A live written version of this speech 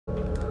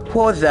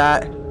What was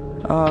that?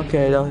 Oh,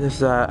 okay, that was just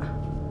that.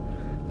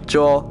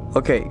 Joel,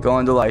 okay, go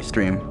on the live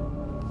stream.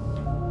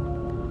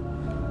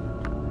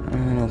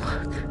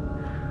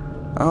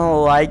 I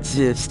don't like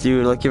this,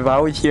 dude. Like, if I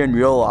was here in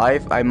real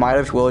life, I might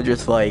as well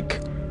just, like,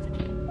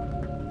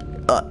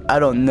 I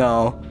don't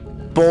know,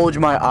 bulge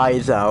my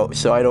eyes out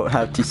so I don't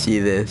have to see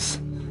this.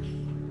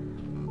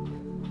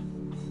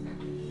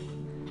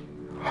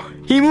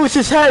 He moves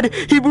his head!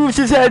 He moves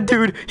his head,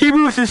 dude! He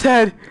moves his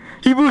head!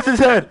 He moves his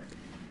head!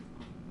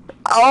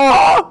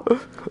 Oh!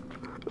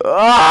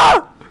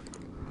 Ah!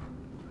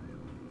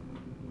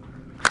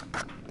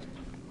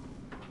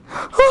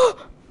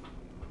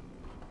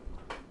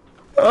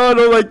 Oh, I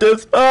don't like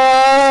this.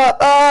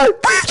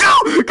 Please go!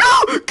 Go!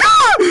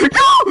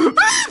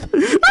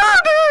 Please!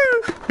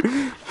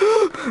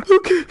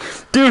 Okay.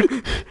 Dude,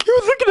 he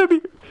was looking at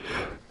me.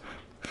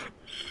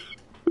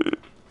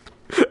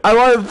 I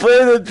want to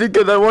play this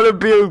because I want to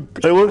be oh,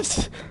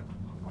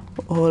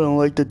 I don't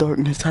like the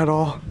darkness at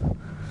all.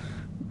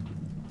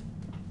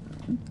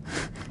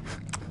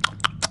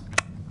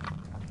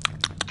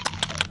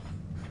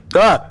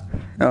 Ah!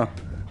 Oh.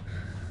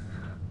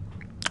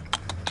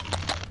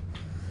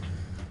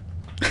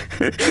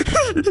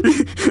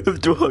 I'm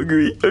too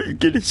hungry. I'm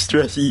getting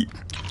stressy.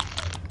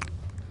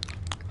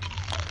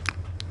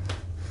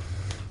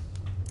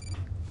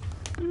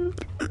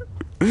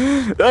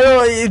 I don't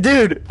like you,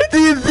 dude. Do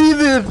you see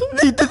this?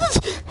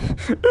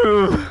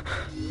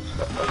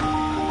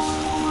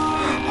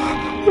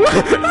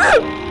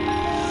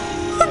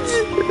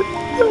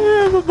 I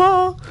have a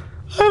ball.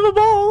 I have a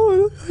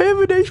ball. I have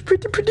a nice,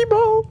 pretty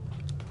ball.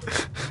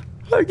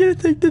 I'm gonna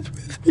take this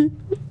with me.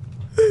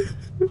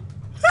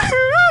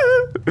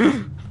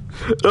 I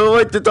don't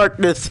like the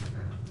darkness.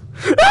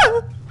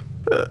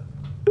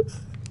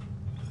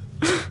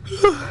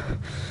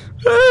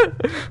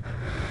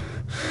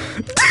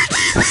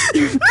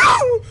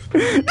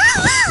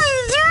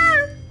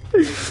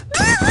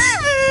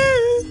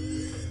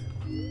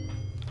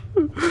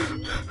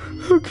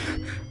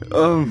 Okay.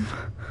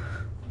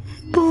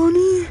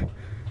 Bonnie.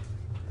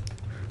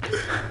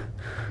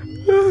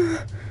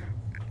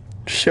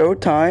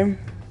 Showtime.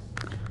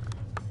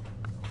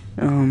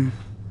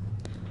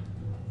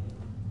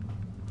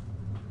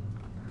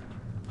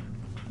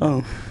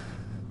 Oh.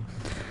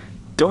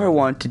 Do I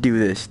want to do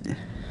this?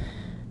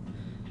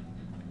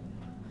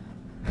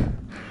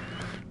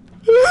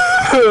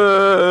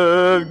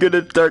 I'm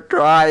gonna start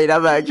crying.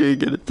 I'm actually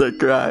gonna start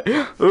crying.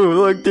 Oh,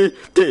 look,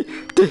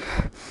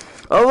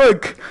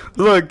 oh,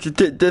 look,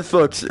 this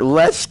looks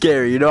less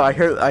scary. You know, I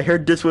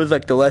heard this was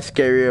like the less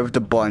scary of the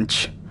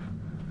bunch.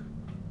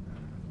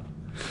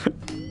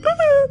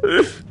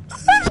 I'm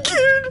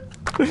scared.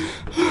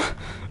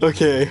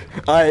 Okay,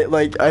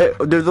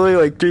 there's only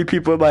like 3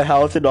 people in my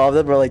house, and all of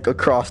them are like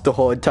across the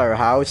whole entire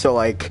house. So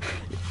like,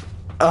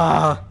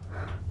 no,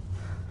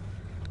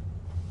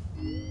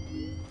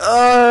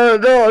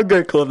 I'm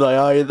gonna close my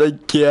eyes. I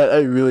can't.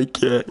 I really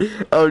can't.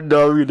 Oh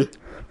no, I'm gonna.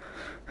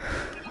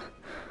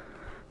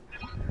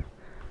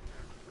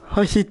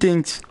 I see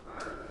things.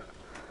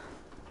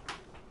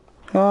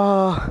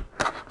 Oh,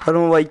 I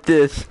don't like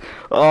this.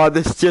 Oh,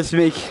 this just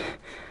makes.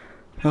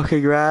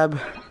 Okay, grab.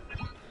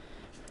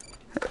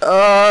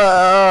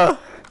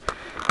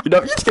 You know,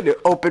 I'm just gonna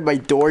open my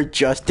door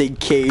just in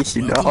case,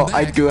 you know,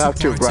 I do have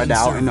to run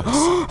out and It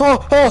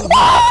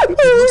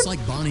looks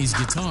like Bonnie's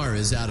guitar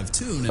is out of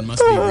tune and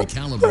must be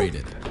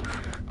recalibrated.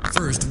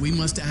 First, we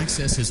must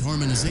access his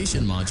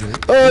harmonization module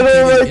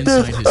located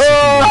inside his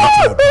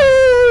secondary throat pipe.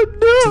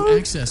 To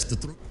access the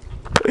throat.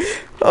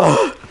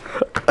 Oh,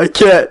 I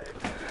can't.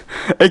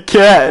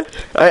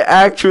 I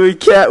actually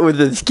can't with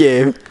this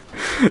game.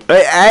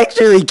 I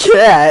actually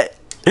can't.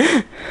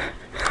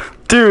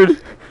 Dude.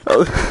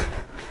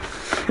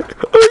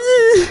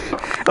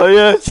 Oh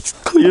yeah, it's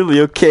clearly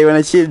okay when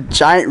I see a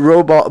giant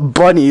robot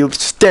bunny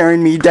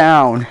staring me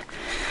down.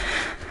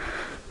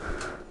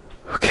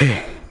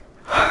 Okay.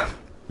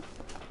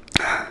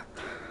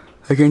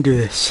 I can do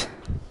this.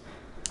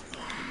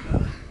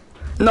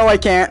 No, I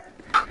can't.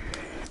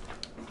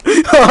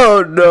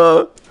 Oh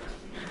no.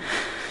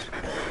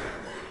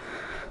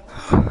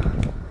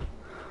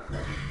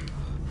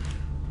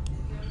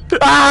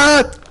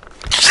 Ah!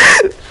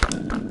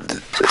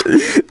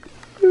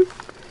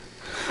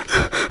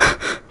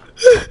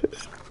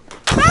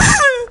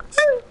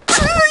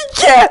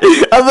 Yeah,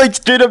 I'm like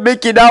straight up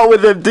making out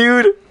with him,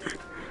 dude.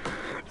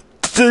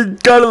 It's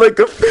kind of like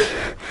a.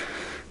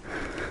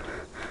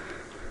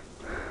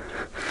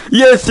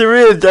 Yes, there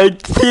is. I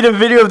seen a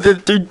video of this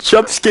dude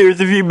jump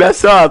scares if you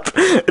mess up,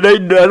 and I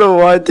don't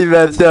want to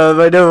mess up.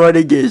 I don't want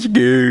to get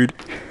scared.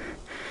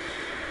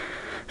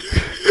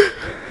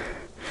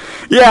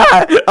 Yeah,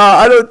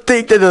 I don't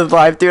think this is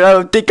live, dude. I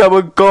don't think I'm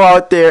gonna go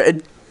out there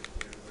and.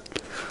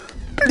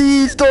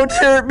 Please don't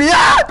hurt me.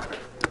 Ah!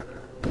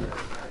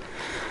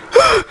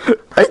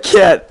 I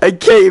can't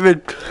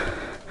even.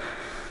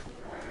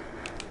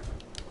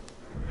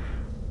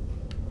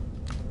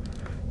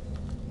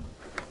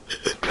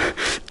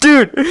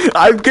 Dude,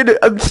 I'm gonna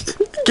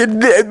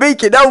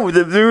make it out with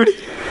him, dude.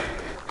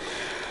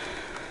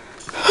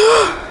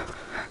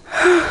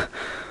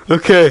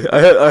 Okay,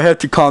 I have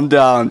to calm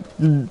down.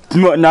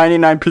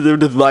 99% of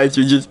the lives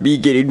are just me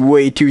getting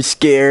way too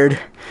scared.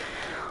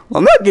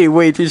 I'm not getting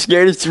way too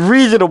scared. It's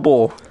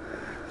reasonable.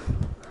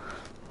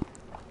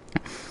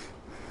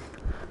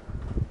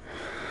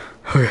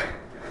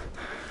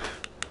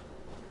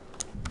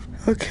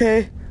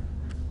 Okay.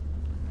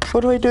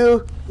 What do I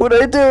do? What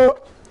do I do?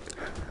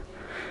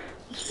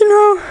 You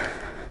know.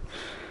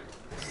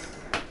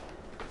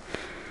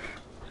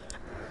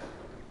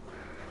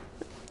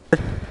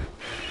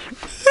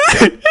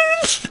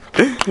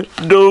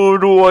 No, I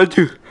don't want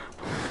to.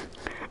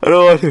 I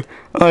don't want to.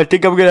 I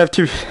think I'm gonna have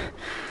to.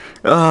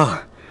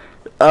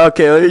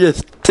 Okay, let me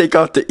just take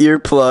off the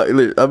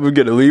earplug. I'm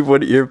gonna leave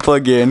one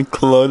earplug in,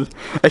 close.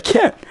 I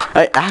can't.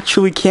 I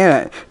actually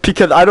can't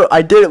because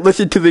I didn't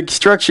listen to the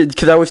instructions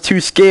because I was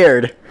too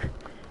scared.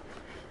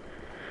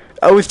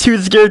 I was too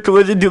scared to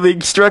listen to the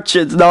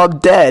instructions. Now I'm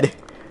dead.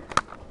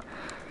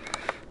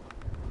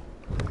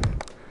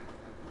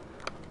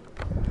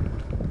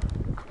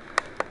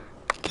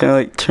 Can I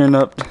like turn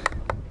up?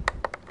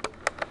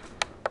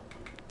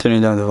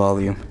 Turning down the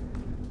volume.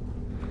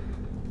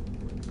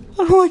 I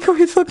don't like how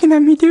he's looking at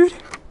me, dude.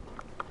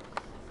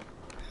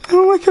 I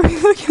don't like how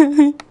he's looking at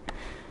me.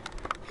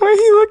 Why are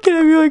you looking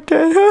at me like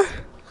that, huh?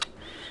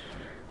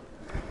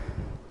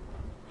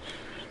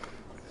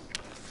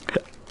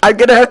 I'm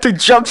gonna have to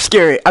jump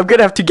scare it. I'm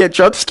gonna have to get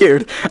jump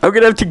scared. I'm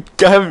gonna have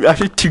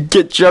to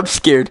get jump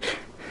scared.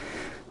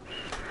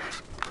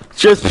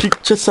 Just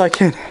so I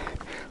can.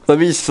 Let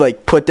me just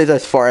like put this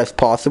as far as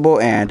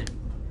possible and.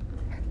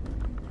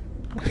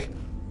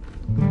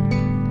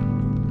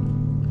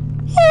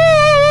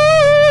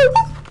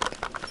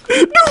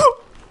 No!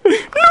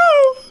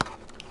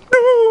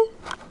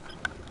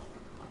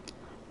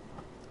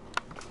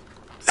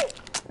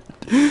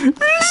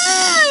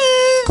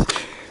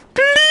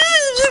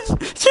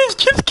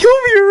 Just kill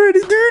me already,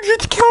 dude.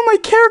 Just kill my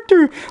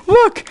character.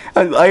 Look,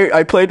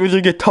 I played with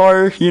your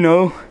guitar, you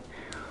know.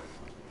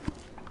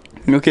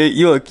 Okay,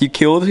 you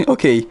killed.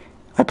 Okay,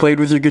 I played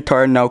with your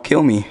guitar, now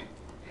kill me.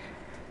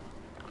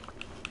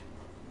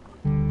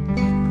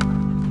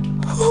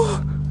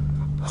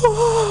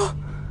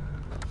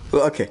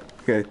 Okay,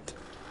 good.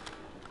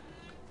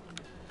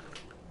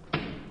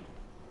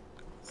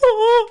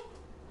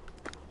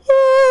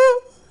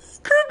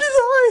 Grabbed his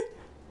eye.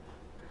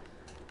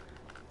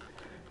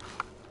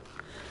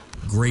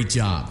 Great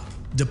job.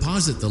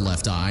 Deposit the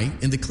left eye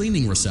in the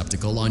cleaning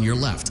receptacle on your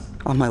left.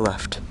 On my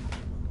left.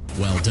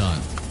 Well done.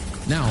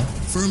 Now,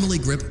 firmly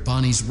grip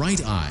Bonnie's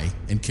right eye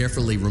and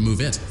carefully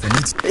remove it from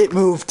its... It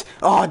moved.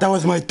 Oh, that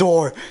was my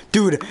door.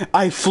 Dude,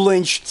 I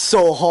flinched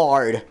so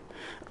hard.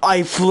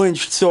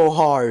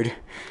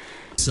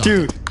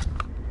 Dude.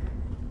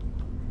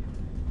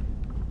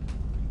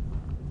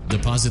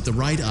 Deposit the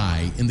right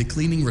eye in the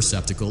cleaning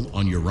receptacle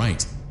on your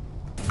right.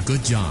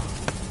 Good job.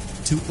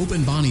 To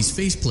open Bonnie's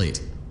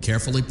faceplate,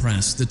 carefully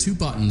press the two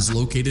buttons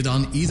located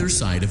on either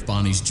side of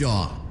Bonnie's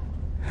jaw.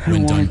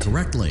 When done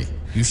correctly,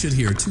 you should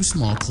hear two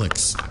small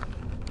clicks.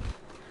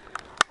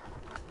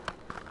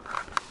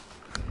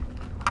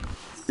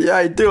 Yeah,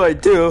 I do. Well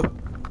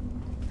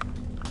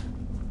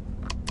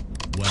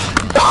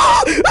done.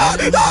 Now you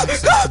have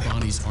access to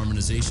Bonnie's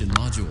harmonization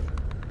module.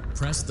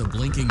 Press the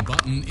blinking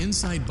button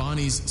inside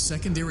Bonnie's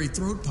secondary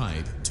throat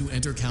pipe to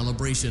enter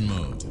calibration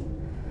mode.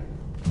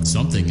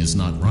 Something is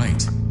not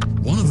right.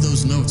 One of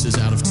those notes is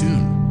out of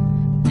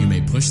tune. You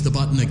may push the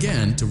button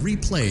again to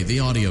replay the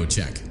audio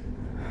check.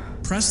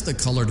 Press the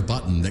colored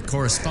button that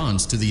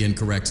corresponds to the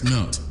incorrect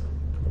note.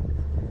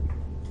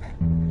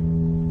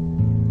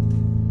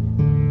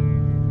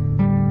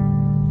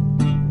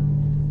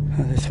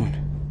 Oh, this one.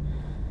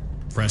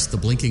 Press the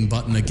blinking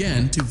button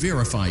again to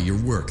verify your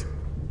work.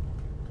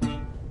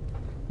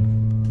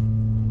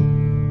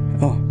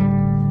 Oh.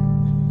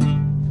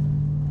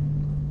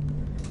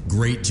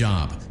 Great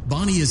job.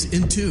 Bonnie is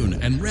in tune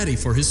and ready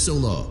for his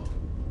solo.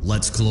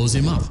 Let's close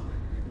him up.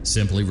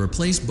 Simply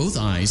replace both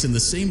eyes in the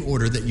same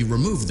order that you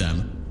removed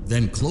them,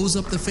 then close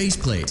up the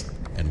faceplate,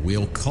 and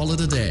we'll call it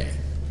a day.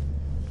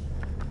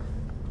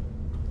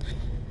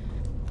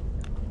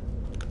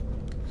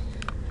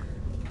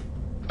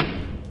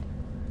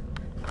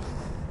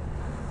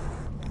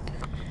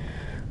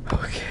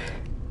 Okay.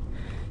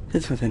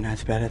 This wasn't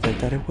as bad as I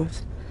thought it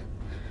was.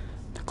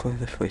 Now close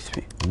the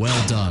faceplate.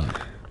 Well done.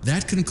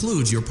 That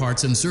concludes your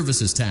parts and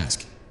services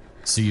task.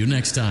 See you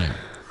next time.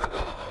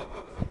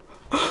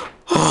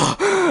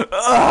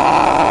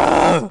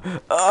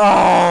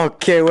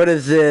 Okay, what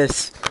is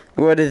this?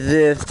 What is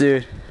this,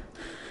 dude?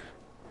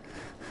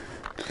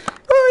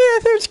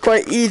 Oh yeah, that's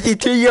quite easy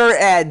to your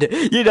end.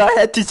 You know, I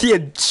had to see a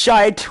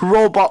giant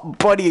robot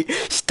bunny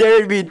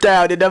staring me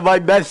down, and if I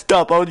messed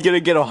up, I was gonna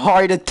get a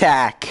heart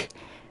attack.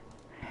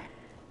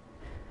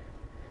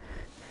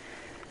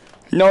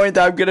 Knowing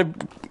that I'm gonna...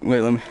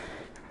 Wait, let me...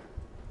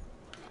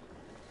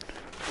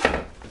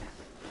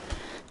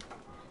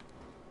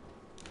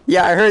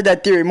 Yeah, I heard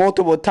that theory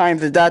multiple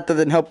times, and that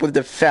doesn't help with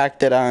the fact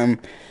that I'm...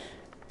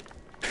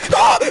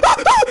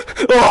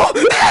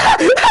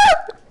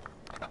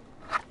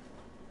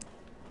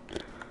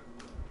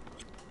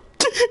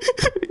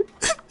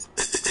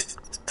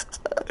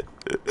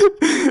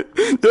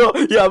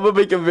 Yeah, I'm gonna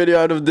make a video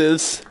out of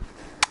this.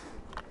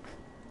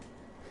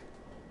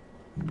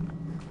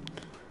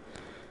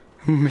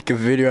 I'm gonna make a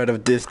video out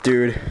of this,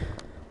 dude.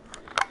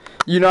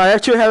 You know, I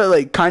actually have it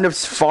like kind of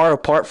far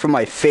apart from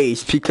my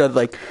face because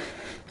like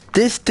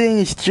this thing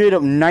is straight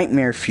up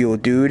nightmare fuel,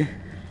 dude.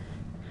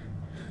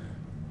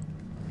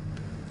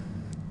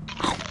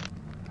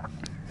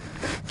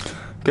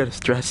 Gotta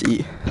stress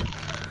eat.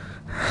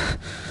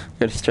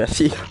 Gotta stress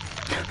eat.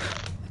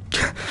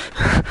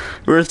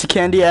 Where's the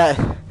candy at?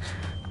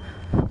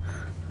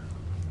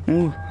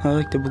 Ooh, I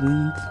like the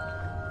balloons.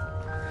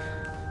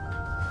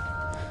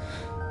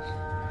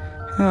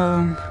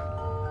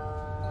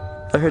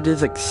 I heard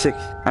there's like 6.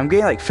 I'm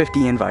getting like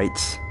 50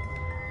 invites.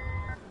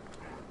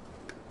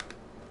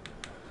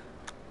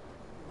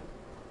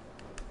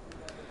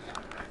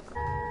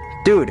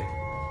 Dude,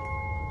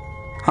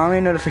 how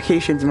many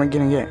notifications am I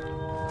gonna get?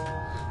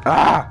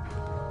 Ah!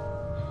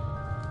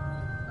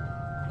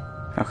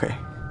 Okay.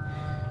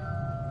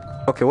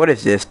 Okay, what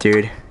is this,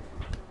 dude?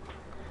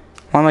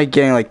 Why am I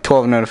getting like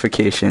 12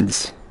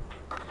 notifications?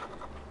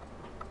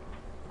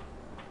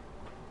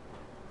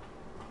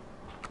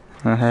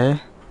 Okay.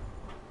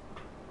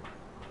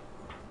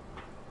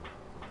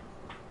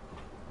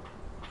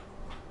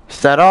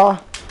 Is that all?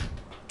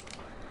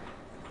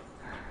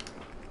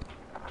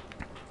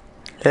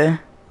 Okay.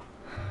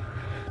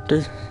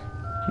 There's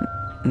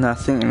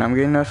nothing, and I'm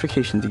getting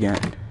notifications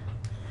again.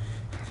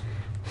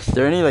 Is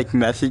there any like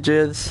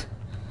messages?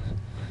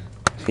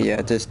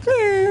 Yeah, just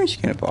it's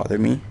gonna bother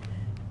me.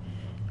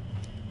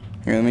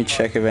 Here, let me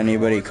check if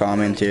anybody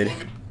commented.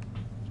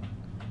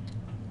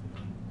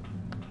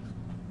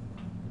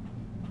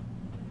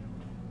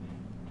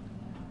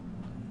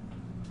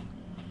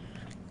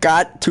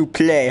 Got to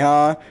play,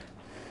 huh?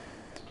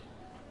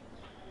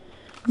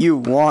 You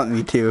want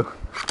me to.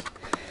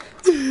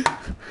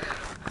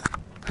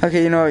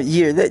 Okay, you know,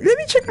 here, let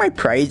me check my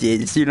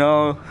prizes, you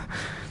know.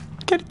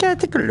 Gotta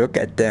take a look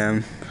at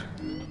them.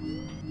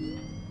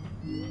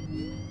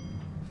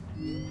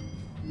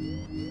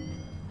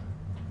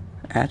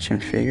 Action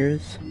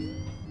figures?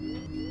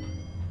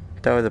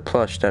 That was a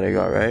plush that I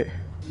got, right?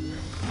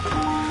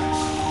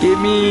 Give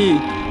me!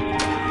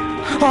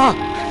 Ah!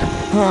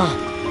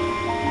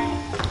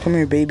 Ah! Come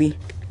here, baby.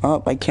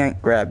 Oh, I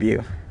can't grab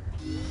you.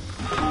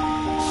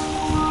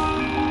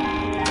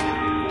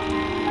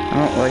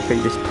 I don't like how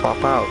you just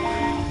pop out.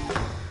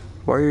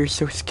 Why are you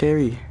so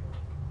scary?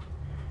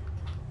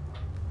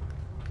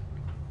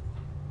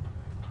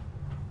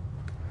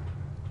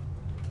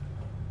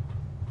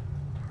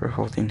 We're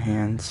holding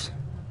hands.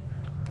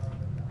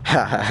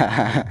 Ha ha ha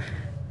ha.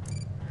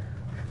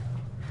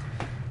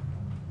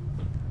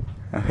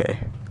 Okay.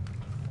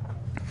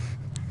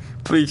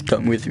 Please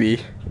come with me.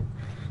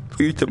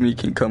 Please tell me you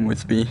can come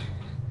with me.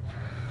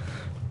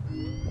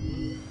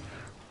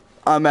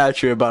 I'm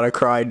actually about to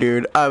cry,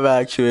 dude. I'm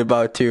actually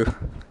about to.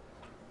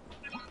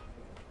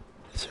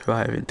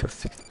 Survive until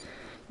 6.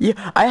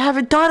 Yeah, I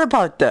haven't thought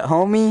about that,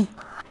 homie.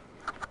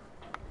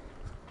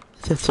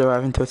 Just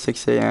survive until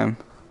 6 a.m.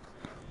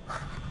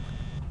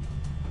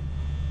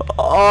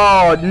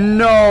 Oh,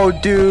 no,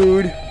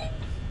 dude.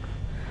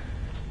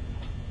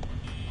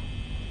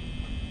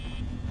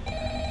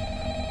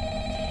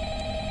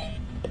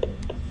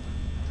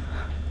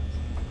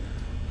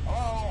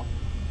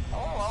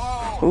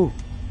 Ooh.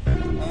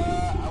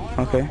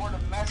 Okay.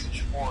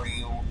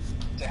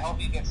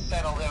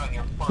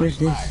 What is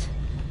this?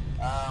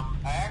 I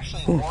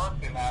actually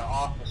worked in that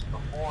office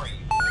before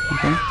you.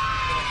 Okay.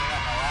 Finishing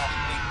up my last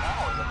week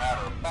now, as a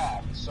matter of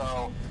fact.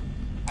 So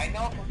I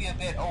know it can be a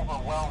bit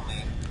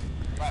overwhelming,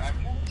 but I'm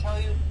here to tell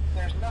you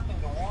there's nothing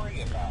to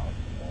worry about.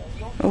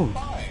 You'll be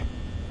fine.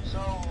 So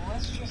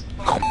let's just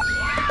focus on getting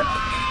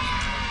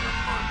you your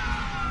first.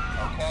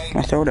 Okay?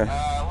 My soda.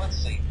 Let's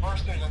see.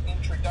 First, there's an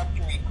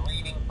introductory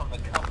greeting from the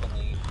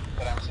company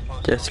that I'm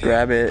supposed to Just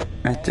grab it,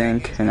 I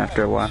think, and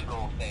after a while.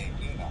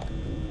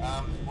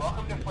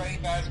 Welcome to Freddy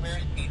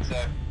Fazbear's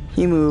Pizza.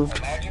 He moved.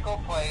 A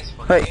magical place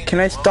for Wait, can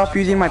I stop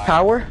using my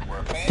power?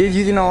 He's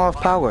using all of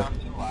power.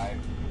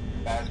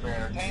 Fazbear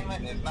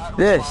Entertainment is not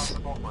This.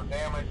 responsible for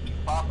damage to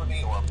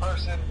property or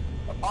person.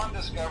 Upon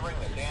discovering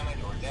that damage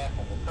or death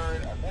has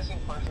occurred, a missing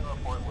person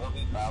report will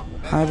be filed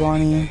within Hi, 90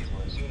 Bonnie. days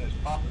or as soon as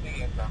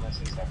property and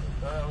premises have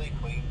been thoroughly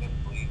cleaned and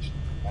bleached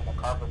and the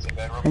carpets have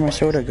been replaced. Where'd my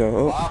soda go?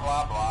 Oh. Blah,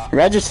 blah, blah.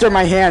 Register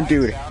my hand,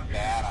 dude. Sound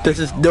bad, This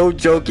is no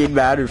joking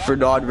matter for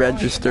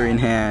non-registering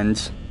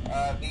hands.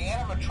 The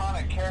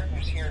animatronic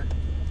characters here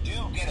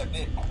do get a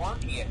bit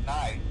quirky at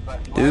night,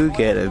 but Do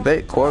get a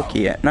bit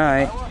quirky at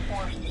night.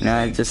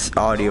 Nah, this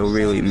audio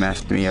really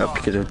messed me up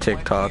because of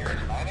TikTok.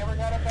 I never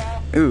got a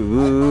bath.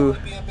 Ooh.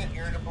 I'd be a bit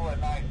irritable at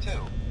night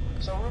too.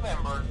 So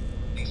remember,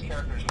 these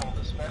characters hold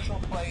a special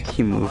place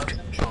He moved. for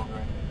hearts and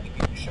children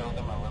if you show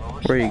them a little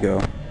respect. Where'd he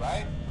go?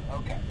 Right?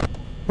 Okay.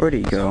 Where'd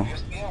he go?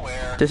 Just be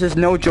aware. This is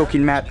no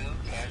joking, Matt. Do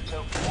tend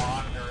to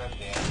wander a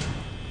bit.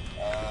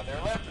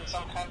 They're left in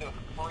some kind of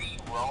free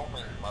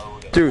roaming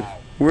mode at Dude,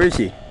 night. where is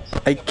he?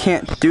 I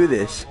can't do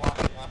this. Long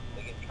enough,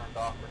 they get turned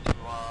off for too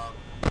long.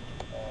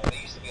 They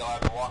used to be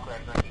allowed to walk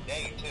around during the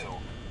day too,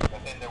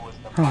 but then there was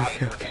the Oh,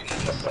 okay.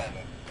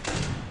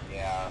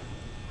 Yeah.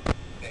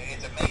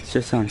 It's amazing. It's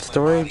just on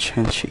storage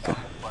and Chica.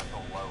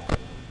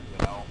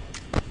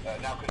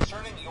 Now,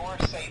 concerning your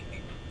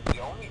safety, the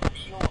only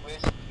real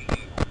risk to you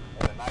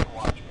as a night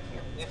watchman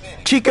here, if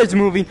any, Chica's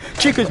moving.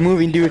 Chica's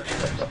moving, dude.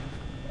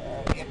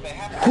 if they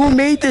have Who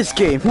made this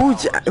game?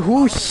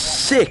 Who's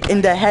sick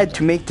in the head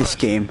to make this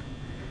game?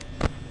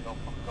 they'll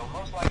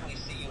most likely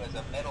see you as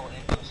a metal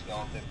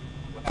endoskeleton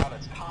without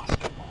its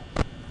costume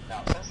on.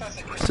 Now, since that's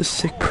Who's the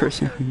sick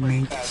person who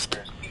made this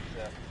game?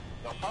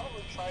 they'll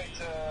probably try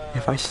to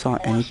If I saw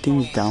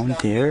anything down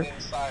there,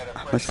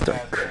 I would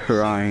start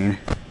crying.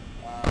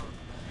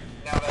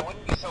 Now, that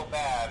wouldn't be so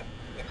bad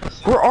if the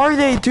suit Where are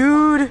they,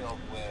 dude? filled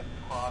with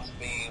cross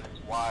beams,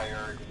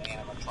 wired, and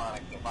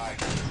animatronic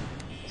devices,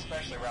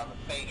 especially around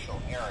the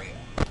facial area.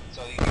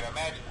 So you can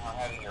imagine how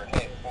having your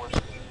head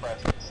forcibly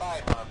pressed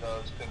inside one of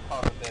those could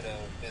cause a bit of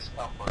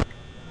discomfort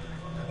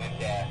and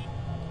death.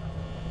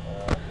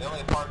 The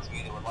only parts of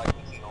you that would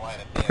likely see the light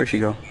of day Where'd she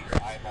go? would be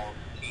your eyeballs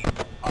and teeth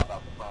that pop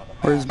out the front of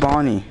the Where's mask.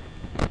 Bonnie?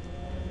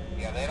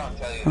 Yeah, they don't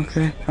tell you.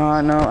 Okay.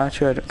 No,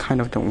 actually, I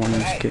kind of don't want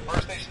to skip.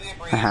 First station of the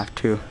breeze. I have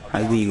to.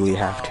 I legally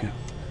have to.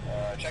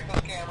 Check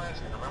those cameras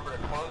and remember to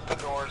close the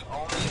doors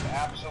only if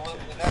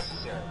absolutely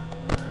necessary.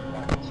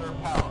 Gotta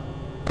conserve power.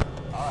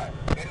 Alright,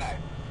 good night.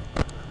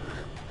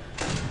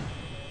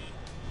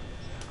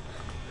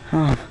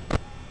 Oh.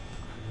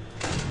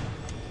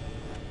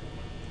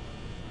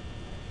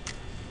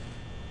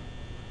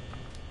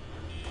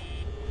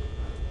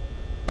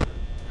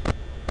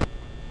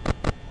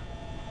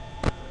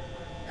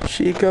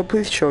 Chica,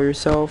 please show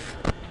yourself.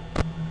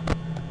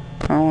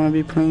 I don't want to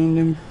be playing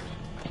them.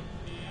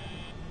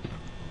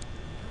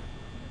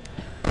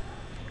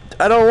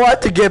 I don't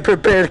want to get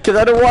prepared because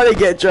I don't want to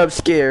get jump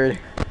scared.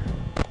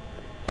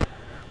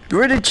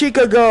 Where did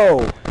Chica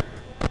go?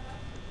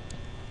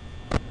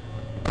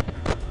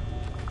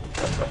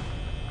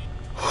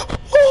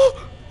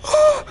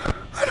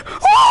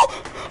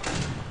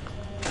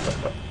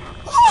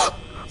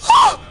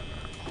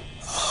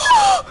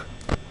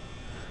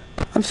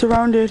 I'm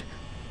surrounded.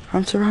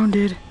 I'm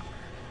surrounded.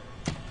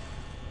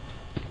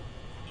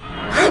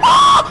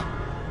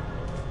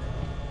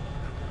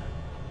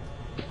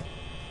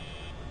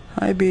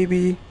 Hi,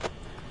 baby.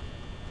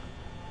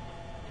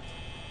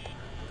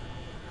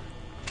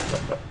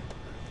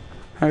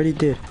 I already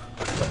did.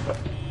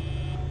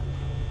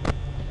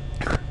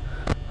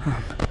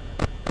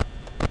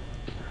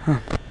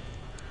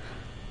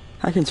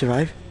 I can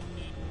survive.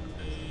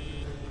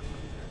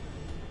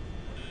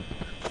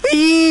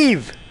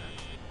 Leave!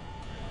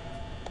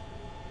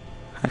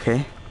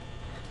 Okay.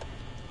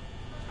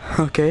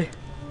 Okay.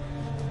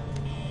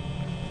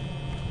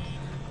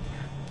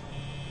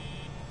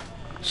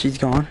 She's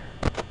gone.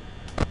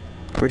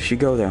 Where did she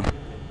go though?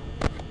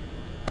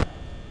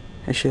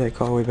 Is she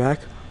like all the way back?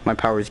 My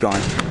power is gone.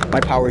 My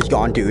power is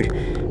gone, dude.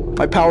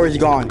 My power is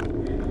gone.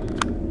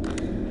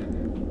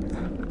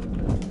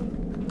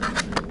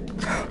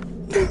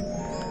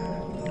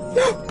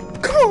 No,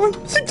 come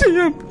on. 6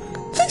 a.m.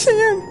 6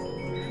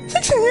 a.m.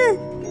 6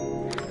 a.m.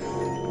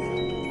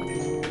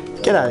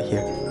 Get out of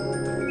here.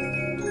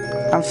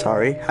 I'm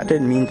sorry. I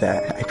didn't mean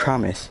that. I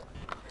promise.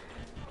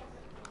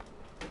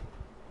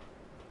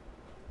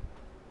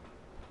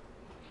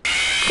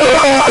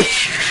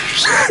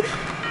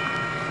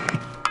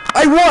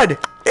 I won!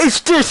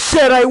 It just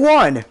said I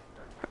won!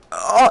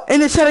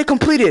 And it said I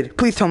completed.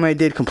 Please tell me I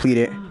did complete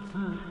it.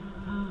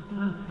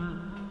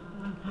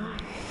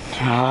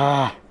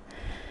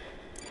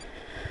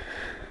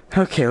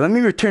 Okay, let me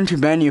return to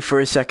menu for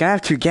a second. I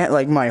have to get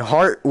like my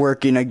heart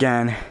working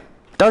again.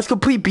 That was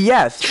complete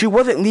BS. She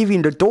wasn't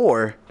leaving the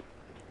door.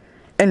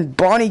 And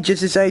Bonnie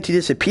just decided to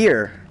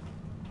disappear.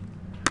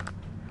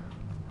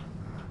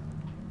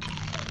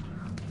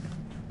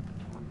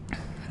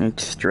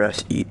 It's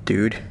stress eat,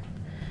 dude.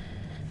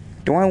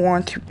 Do I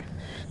want to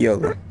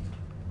YOLO?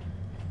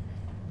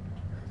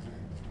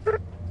 I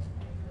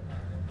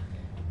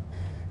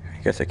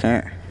guess I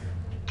can't.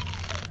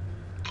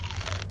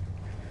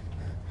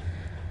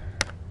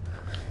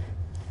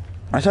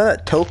 I saw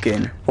that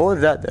token. What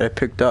was that I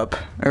picked up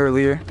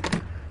earlier?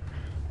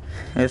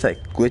 It's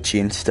like glitchy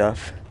and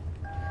stuff.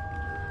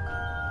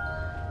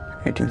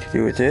 Anything to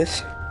do with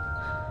this?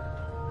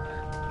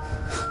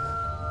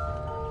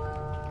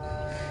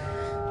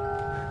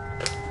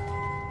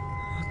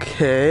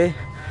 Okay.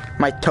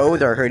 My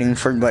toes are hurting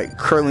from like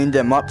curling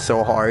them up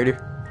so hard.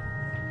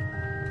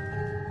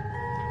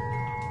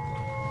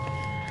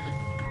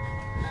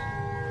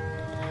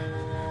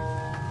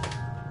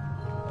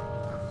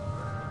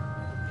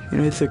 You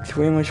know, this looks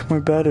way much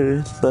more better.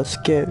 It's less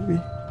scary.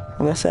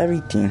 Less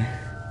everything.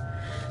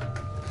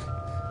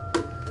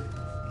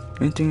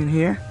 Anything in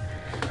here?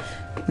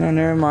 No,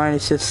 never mind.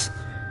 It's just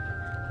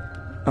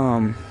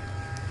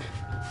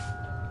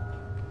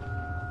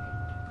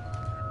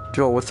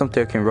Joel, what's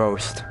something I can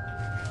roast?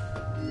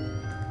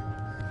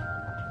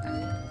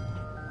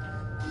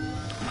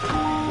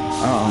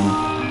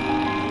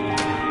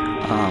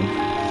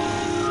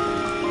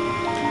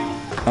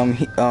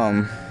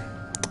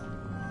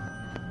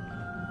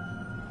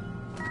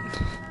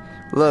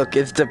 Look,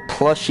 it's the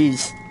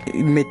plushie's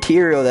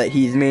material that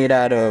he's made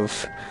out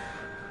of.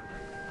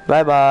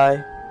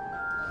 Bye-bye.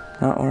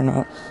 No, or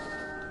not.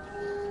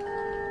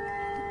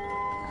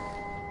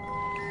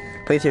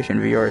 PlayStation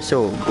VR is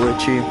so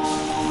glitchy.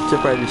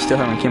 Surprised we still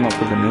haven't came up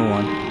with a new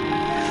one.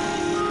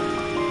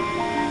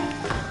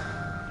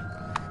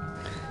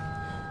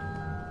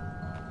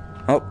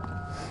 Oh.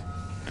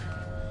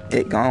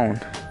 It gone.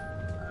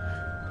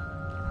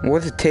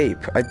 What's a tape?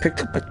 I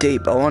picked up a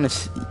tape. I want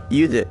to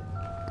use it.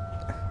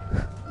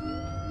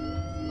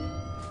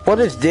 What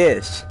is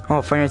this?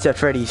 Oh, Five Nights at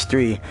Freddy's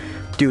 3.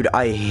 Dude,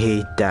 I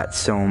hate that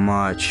so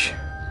much.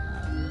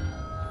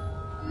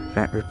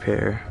 Vent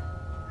repair.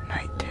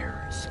 Night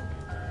terrors.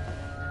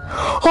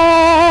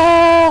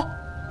 Oh!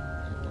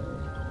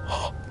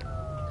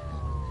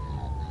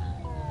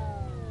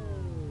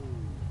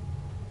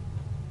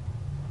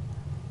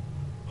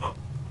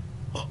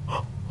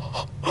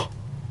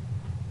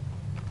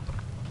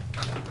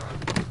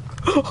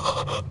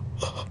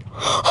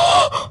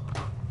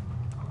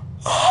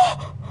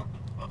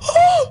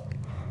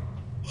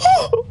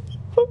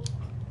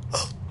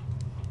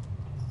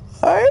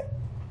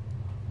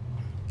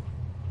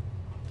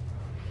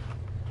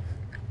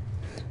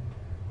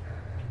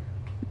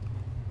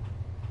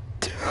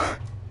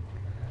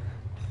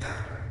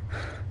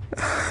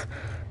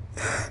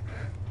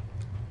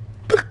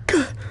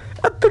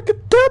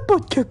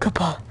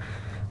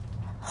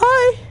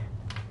 Hi.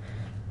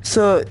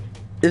 So,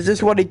 is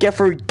this what I get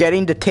for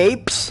getting the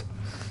tapes?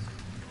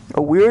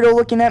 A weirdo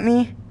looking at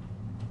me?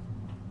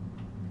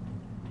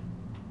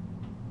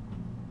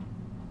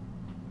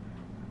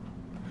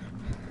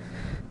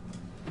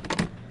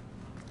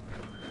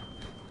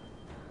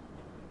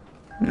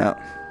 No.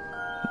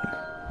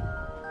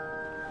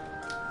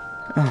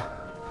 Oh.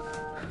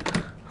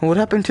 What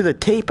happened to the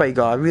tape I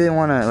got? I really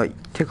want to,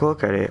 like, take a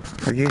look at it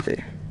or use it.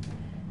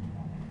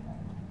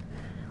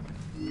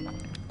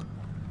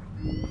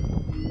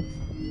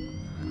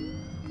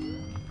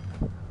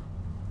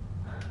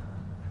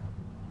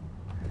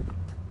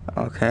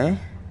 Okay.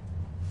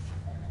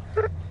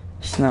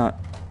 It's not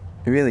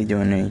really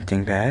doing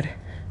anything bad.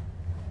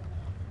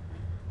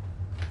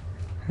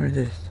 What is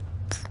this?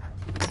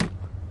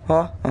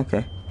 Oh,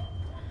 okay.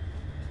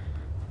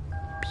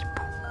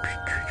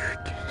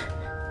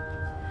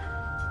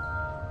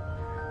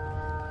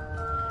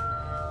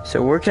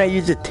 So where can I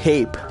use the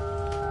tape?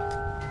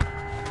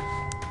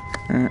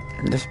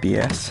 This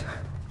BS.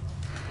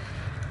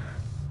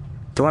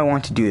 Do I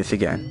want to do this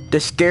again? The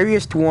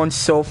scariest one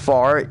so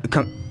far,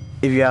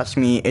 if you ask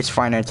me, it's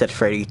Five Nights at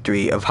Freddy's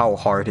 3 of how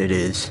hard it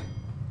is.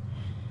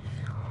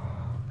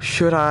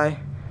 Should I?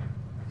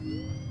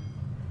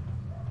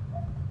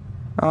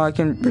 Oh, I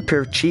can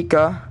repair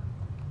Chica.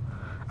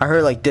 I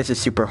heard like this is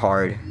super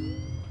hard. No,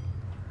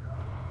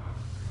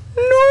 I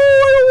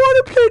don't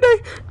want to play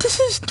that. This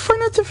is Five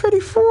Nights at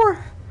Freddy's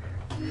 4.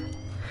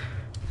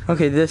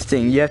 Okay, this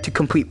thing. You have to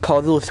complete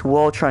puzzles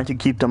while trying to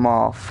keep them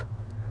off.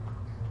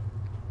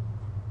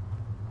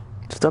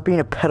 Stop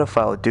being a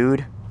pedophile,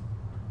 dude.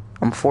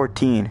 I'm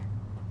 14.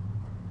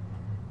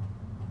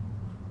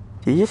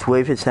 Did he just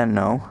wave his hand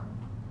no?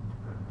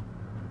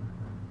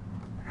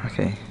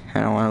 Okay,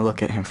 I don't want to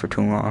look at him for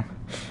too long.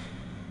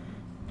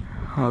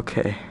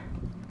 Okay.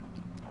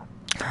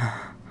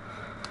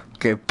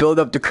 Okay, build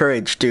up the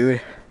courage,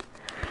 dude.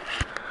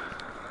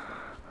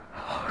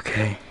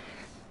 Okay.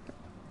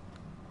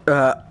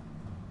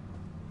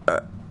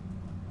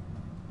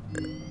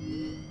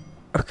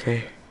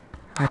 Okay.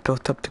 I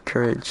built up the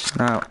courage.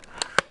 Now.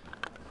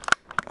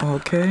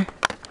 Okay.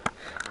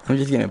 I'm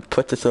just gonna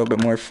put this a little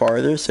bit more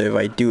farther so if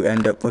I do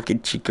end up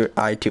looking Chica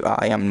eye to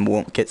eye, I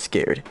won't get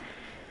scared.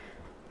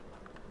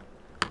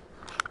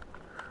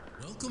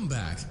 Welcome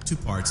back to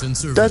Parts and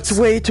Service. That's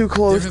way too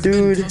close, dude. There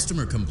have been dude.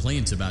 customer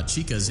complaints about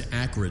Chica's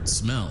acrid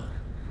smell.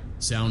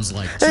 Sounds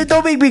like Chica. Hey,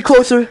 don't make me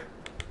closer.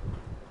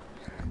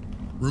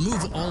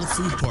 Remove all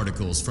food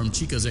particles from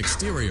Chica's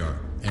exterior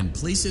and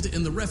place it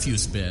in the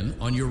refuse bin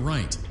on your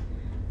right.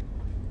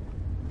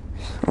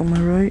 On my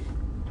right?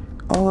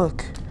 Oh,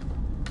 look.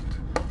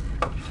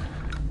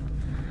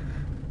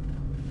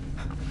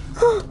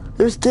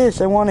 There's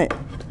this. I want it.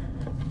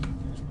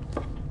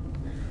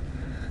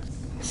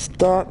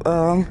 Stop.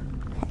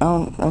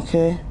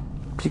 Okay.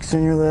 Cheeks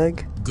on your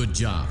leg. Good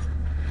job.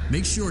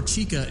 Make sure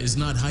Chica is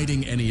not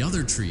hiding any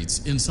other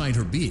treats inside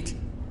her beak.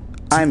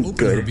 I'm open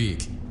good. her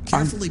beak,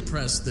 carefully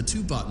press the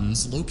two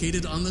buttons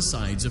located on the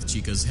sides of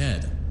Chica's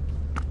head.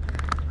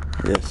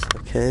 Yes,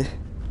 okay.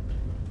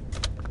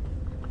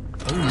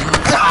 Oh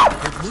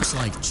no, it looks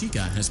like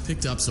Chica has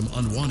picked up some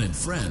unwanted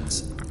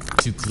friends.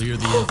 To clear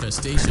the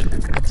infestation,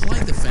 apply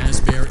the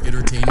Fazbear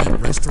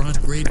Entertainment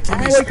Restaurant Grade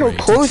Chemi I like how Spray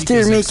close to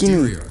they're Chica's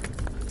making me. exterior.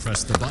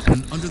 Press the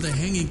button under the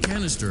hanging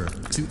canister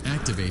to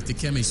activate the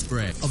Chemi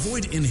Spray.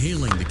 Avoid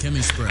inhaling the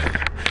Chemi Spray.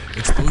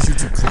 Exposure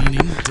to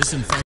cleaning,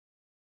 disinfecting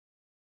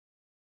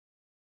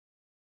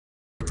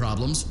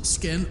problems,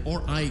 skin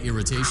or eye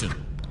irritation.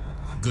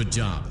 Good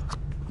job.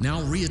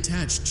 Now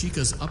reattach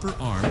Chica's upper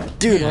arm.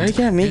 Dude, why you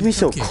gotta make me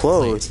so cupcake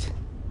close? plate.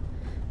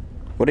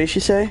 What did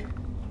she say?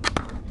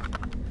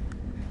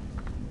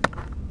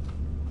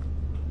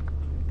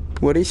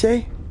 What'd he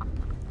say?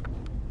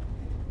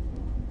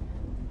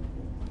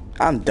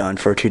 I'm done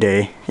for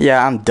today.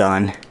 Yeah, I'm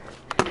done.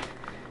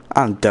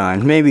 I'm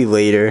done. Maybe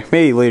later.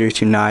 Maybe later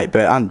tonight,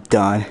 but I'm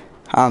done.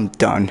 I'm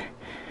done.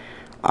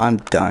 I'm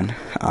done.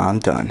 I'm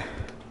done.